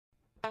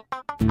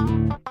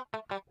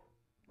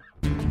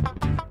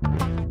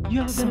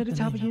never been at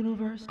the top of the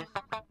universe?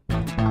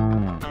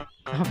 I'm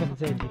gonna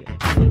tell you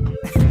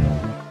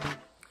that.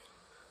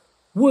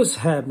 What's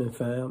happening,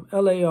 fam?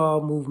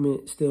 L.A.R.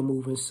 movement, still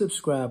moving.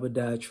 Subscribe or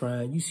die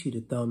trying. You see the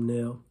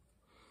thumbnail.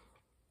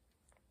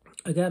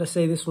 I gotta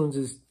say, this one's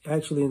is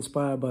actually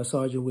inspired by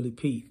Sergeant Willie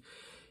Pete.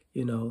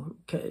 You know,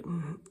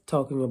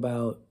 talking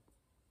about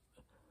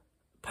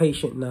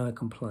patient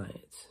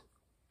non-compliance.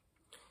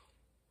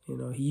 You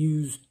know, he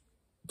used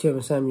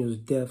Kevin Samuel's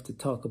death to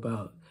talk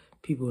about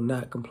people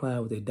not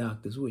complying with their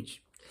doctors,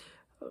 which,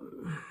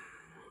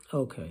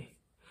 okay.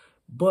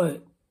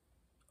 But,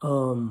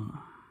 I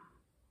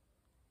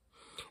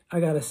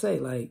gotta say,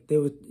 like,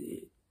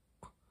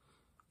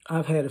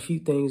 I've had a few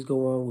things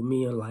go on with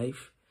me in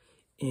life,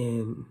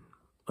 and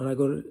when I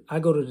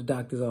go to the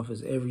doctor's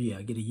office every year.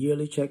 I get a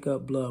yearly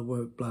checkup, blood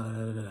work, blah,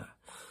 blah, blah, blah.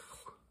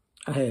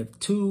 I have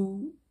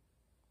two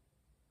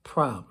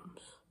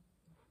problems.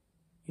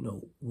 You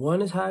know,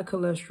 one is high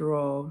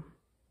cholesterol,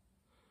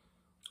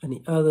 and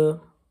the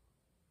other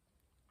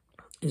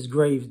is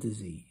Graves'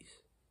 disease.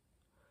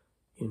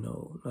 You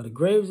know, now the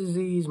Graves'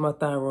 disease, my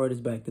thyroid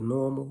is back to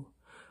normal,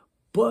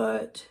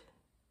 but,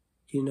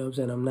 you know what I'm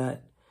saying, I'm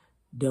not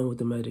done with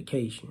the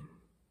medication.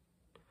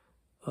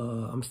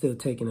 I'm still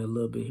taking a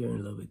little bit here and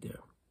a little bit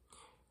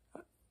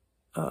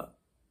there.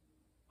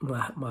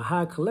 My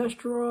high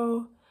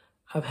cholesterol,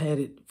 I've had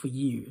it for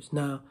years.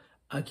 Now,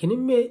 I can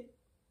admit,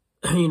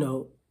 you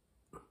know,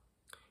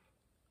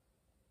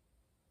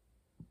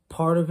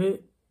 part of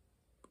it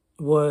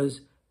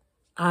was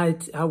I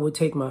would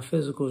take my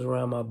physicals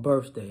around my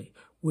birthday,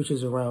 which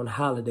is around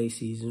holiday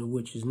season,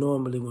 which is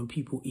normally when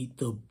people eat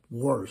the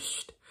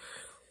worst.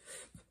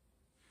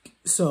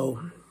 So,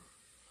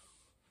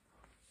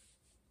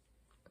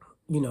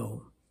 you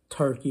know,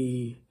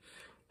 turkey,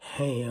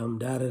 ham,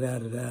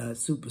 da-da-da-da-da,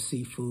 super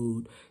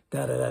seafood,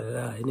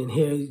 da-da-da-da-da. And then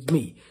here's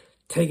me,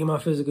 taking my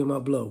physical and my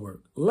blood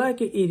work.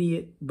 Like an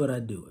idiot, but I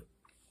do it.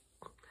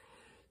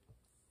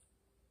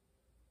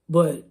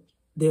 But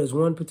there's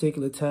one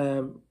particular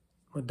time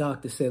my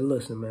doctor said,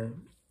 listen,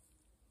 man,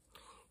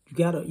 you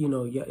gotta, you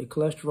know, your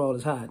cholesterol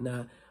is high.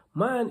 Now,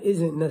 mine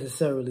isn't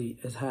necessarily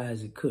as high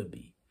as it could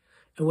be.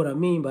 And what I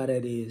mean by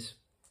that is,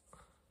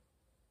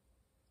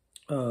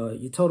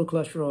 your total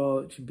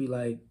cholesterol should be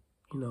like,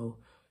 you know,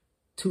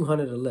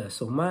 200 or less.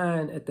 So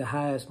mine at the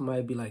highest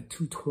might be like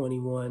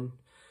 221,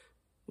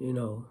 you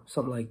know,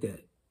 something like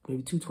that.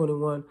 Maybe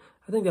 221.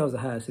 I think that was the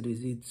highest it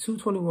is. Either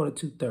 221 or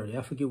 230.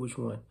 I forget which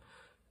one.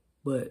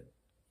 But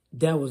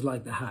that was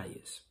like the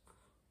highest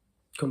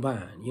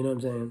combined. You know what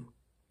I'm saying?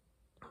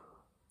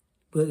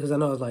 Because I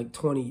know it was like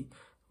 20,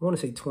 I want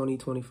to say 20,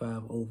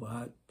 25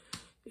 over.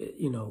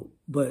 You know,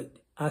 but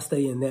I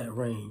stay in that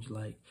range.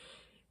 Like,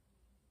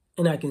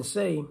 and I can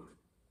say,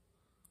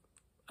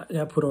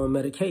 I put on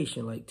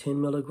medication, like 10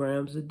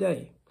 milligrams a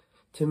day,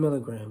 10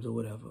 milligrams or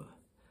whatever,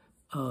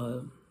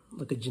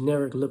 like a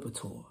generic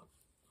Lipitor.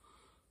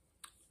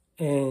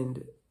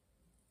 And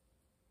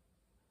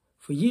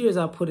for years,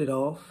 I put it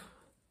off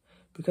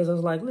because I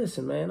was like,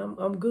 listen, man,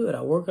 I'm good.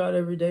 I work out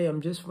every day.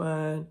 I'm just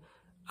fine.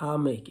 I'll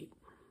make it.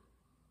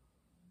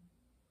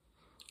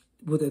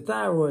 With the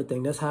thyroid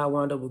thing, that's how I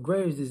wound up with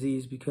Graves'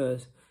 disease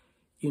because,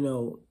 you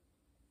know,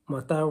 my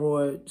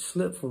thyroid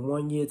slipped from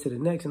one year to the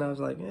next, and I was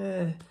like,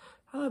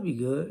 I'll be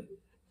good.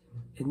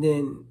 And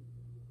then,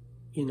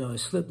 you know, it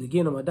slipped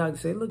again, and my doctor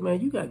said, look,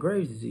 man, you got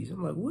Graves' disease.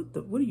 I'm like,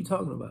 what are you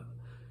talking about?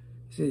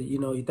 He said, you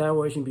know, your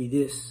thyroid shouldn't be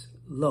this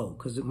low,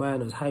 because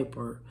mine was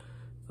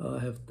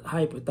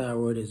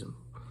hyperthyroidism.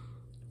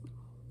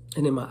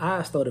 And then my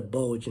eyes started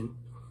bulging,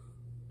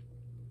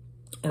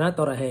 and I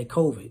thought I had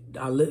COVID.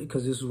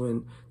 Because this was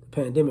when the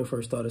pandemic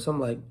first started. So I'm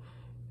like,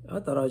 I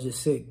thought I was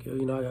just sick.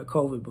 You know, I got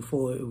COVID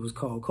before it was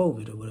called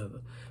COVID or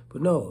whatever.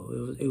 But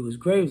no, it was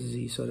Graves'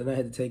 disease. So then I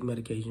had to take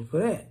medication for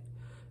that.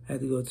 I had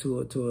to go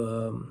to a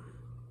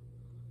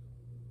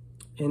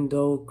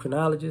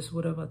endocrinologist,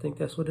 whatever. I think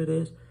that's what it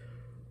is.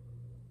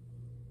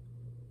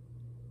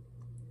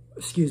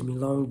 Excuse me,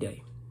 long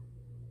day.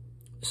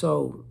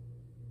 So,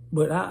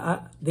 but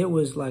there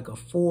was like a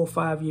 4 or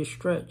 5 year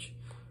stretch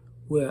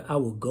where I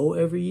would go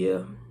every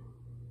year.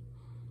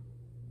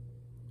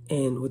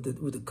 And with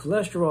the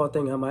cholesterol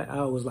thing,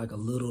 I was like a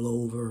little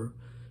over,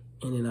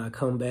 and then I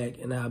come back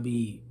and I'll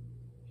be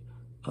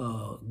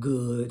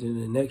good,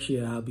 and the next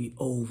year I'll be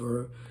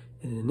over,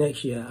 and the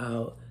next year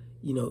I'll,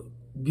 you know,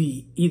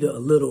 be either a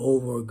little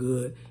over or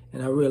good.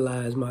 And I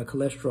realized my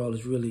cholesterol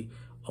is really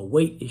a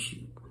weight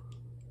issue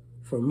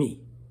for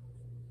me.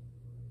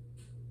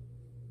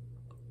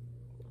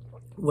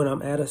 When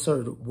I'm at a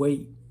certain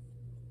weight,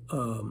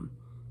 and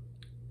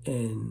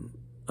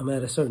I'm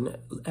at a certain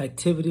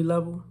activity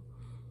level,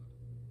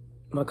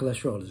 my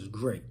cholesterol is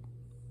great.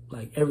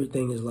 Like,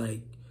 everything is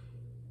like,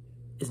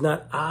 it's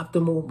not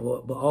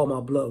optimal, but all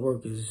my blood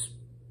work is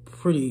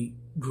pretty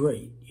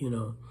great, you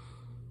know.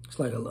 It's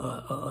like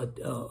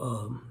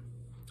a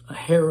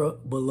hair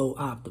below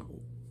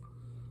optimal.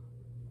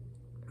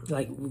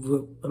 Like,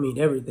 I mean,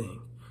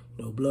 everything,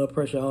 you know, blood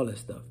pressure, all that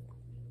stuff.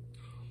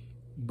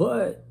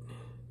 But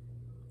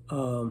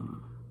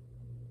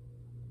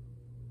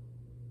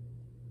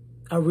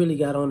I really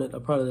got on it.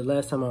 Probably the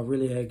last time I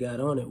really had got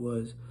on it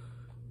was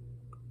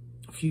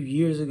a few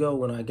years ago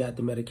when I got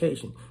the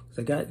medication.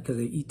 Because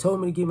he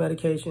told me to get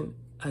medication.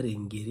 I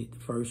didn't get it the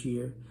first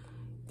year.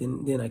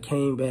 Then I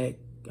came back.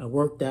 I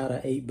worked out.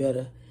 I ate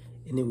better,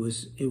 and it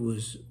was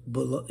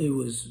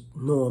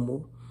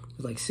normal. It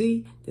was like,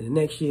 see. Then the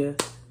next year,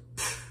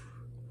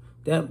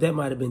 that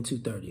might have been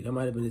 230. That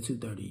might have been the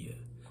 230 year.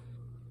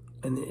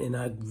 And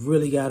I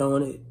really got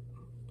on it,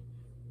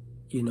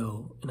 you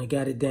know, and I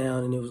got it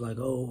down, and it was like,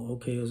 oh,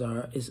 okay, it's all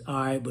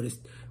right,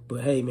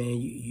 but hey,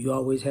 man, you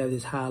always have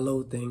this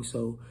high-low thing,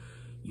 so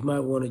you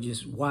might want to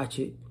just watch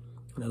it.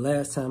 And the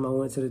last time I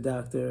went to the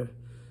doctor,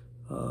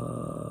 at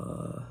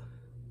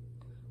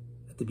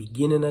the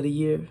beginning of the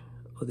year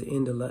or the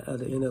end of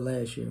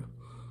last year,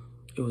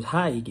 it was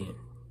high again,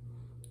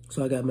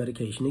 so I got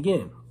medication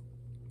again.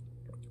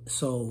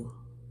 So,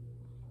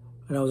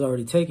 and I was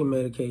already taking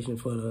medication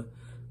for the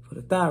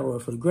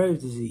thyroid, for the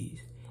Graves'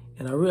 disease.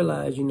 And I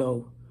realized, you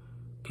know,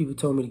 people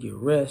told me to get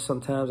rest.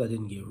 Sometimes I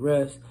didn't get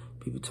rest.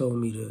 People told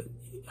me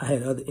I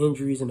had other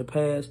injuries in the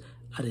past.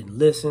 I didn't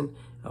listen.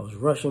 I was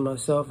rushing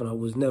myself, and I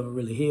was never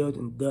really healed.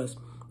 And thus,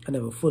 I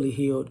never fully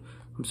healed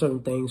from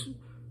certain things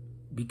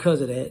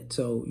because of that.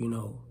 So, you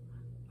know,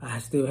 I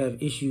still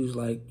have issues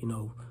like, you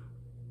know,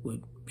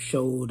 with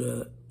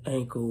shoulder,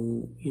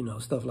 ankle, you know,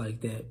 stuff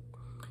like that.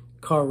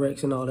 Car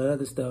wrecks and all that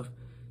other stuff.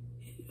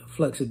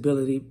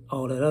 Flexibility,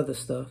 all that other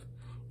stuff,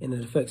 and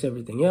it affects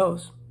everything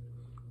else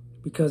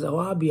because, oh,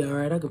 I'll be all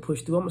right, I can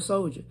push through, I'm a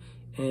soldier.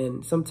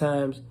 And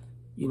sometimes,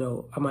 you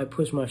know, I might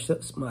push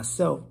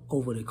myself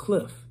over the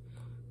cliff,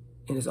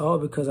 and it's all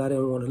because I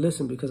didn't want to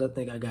listen because I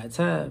think I got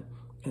time.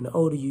 And the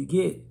older you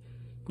get,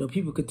 you know,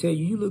 people could tell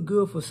you look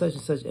good for such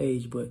and such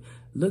age, but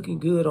looking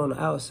good on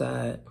the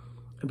outside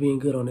and being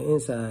good on the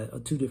inside are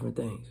two different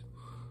things.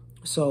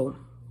 So,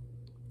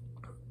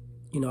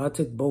 you know, I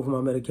took both of my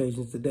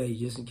medications today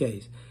just in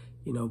case,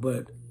 you know,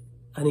 but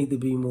I need to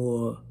be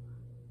more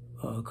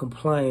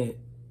compliant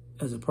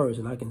as a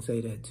person. I can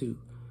say that too,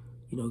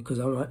 you know, because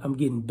I'm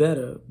getting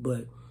better,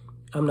 but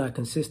I'm not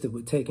consistent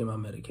with taking my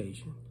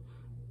medication.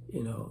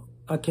 You know,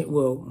 I can't,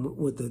 well,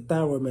 with the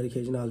thyroid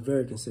medication, I was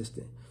very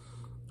consistent,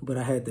 but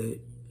I had to,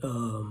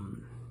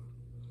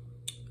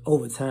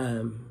 over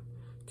time,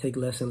 take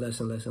less and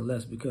less and less and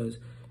less because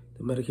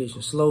the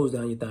medication slows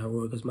down your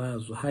thyroid because mine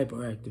was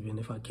hyperactive, and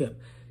if I kept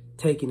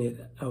taking it,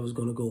 I was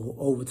going to go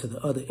over to the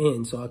other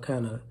end, so it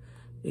kind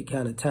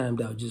of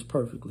timed out just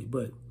perfectly.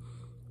 But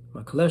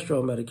my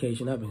cholesterol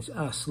medication, I'll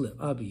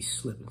be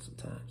slipping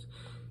sometimes,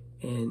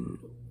 and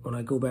when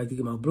I go back to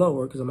get my blood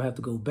work, because I'm gonna have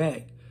to go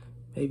back,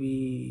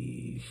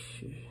 maybe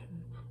I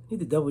need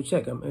to double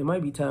check. It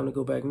might be time to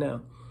go back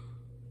now.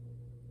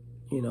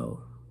 You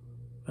know,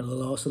 I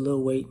lost a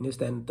little weight and this,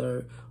 that, and the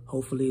third.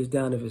 Hopefully it's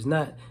down. If it's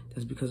not,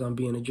 that's because I'm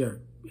being a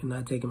jerk and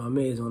not taking my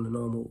meds on the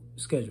normal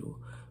schedule.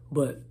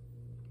 But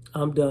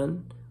I'm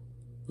done.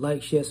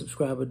 Like, share,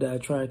 subscribe, or die.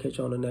 Try and catch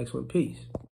you on the next one. Peace.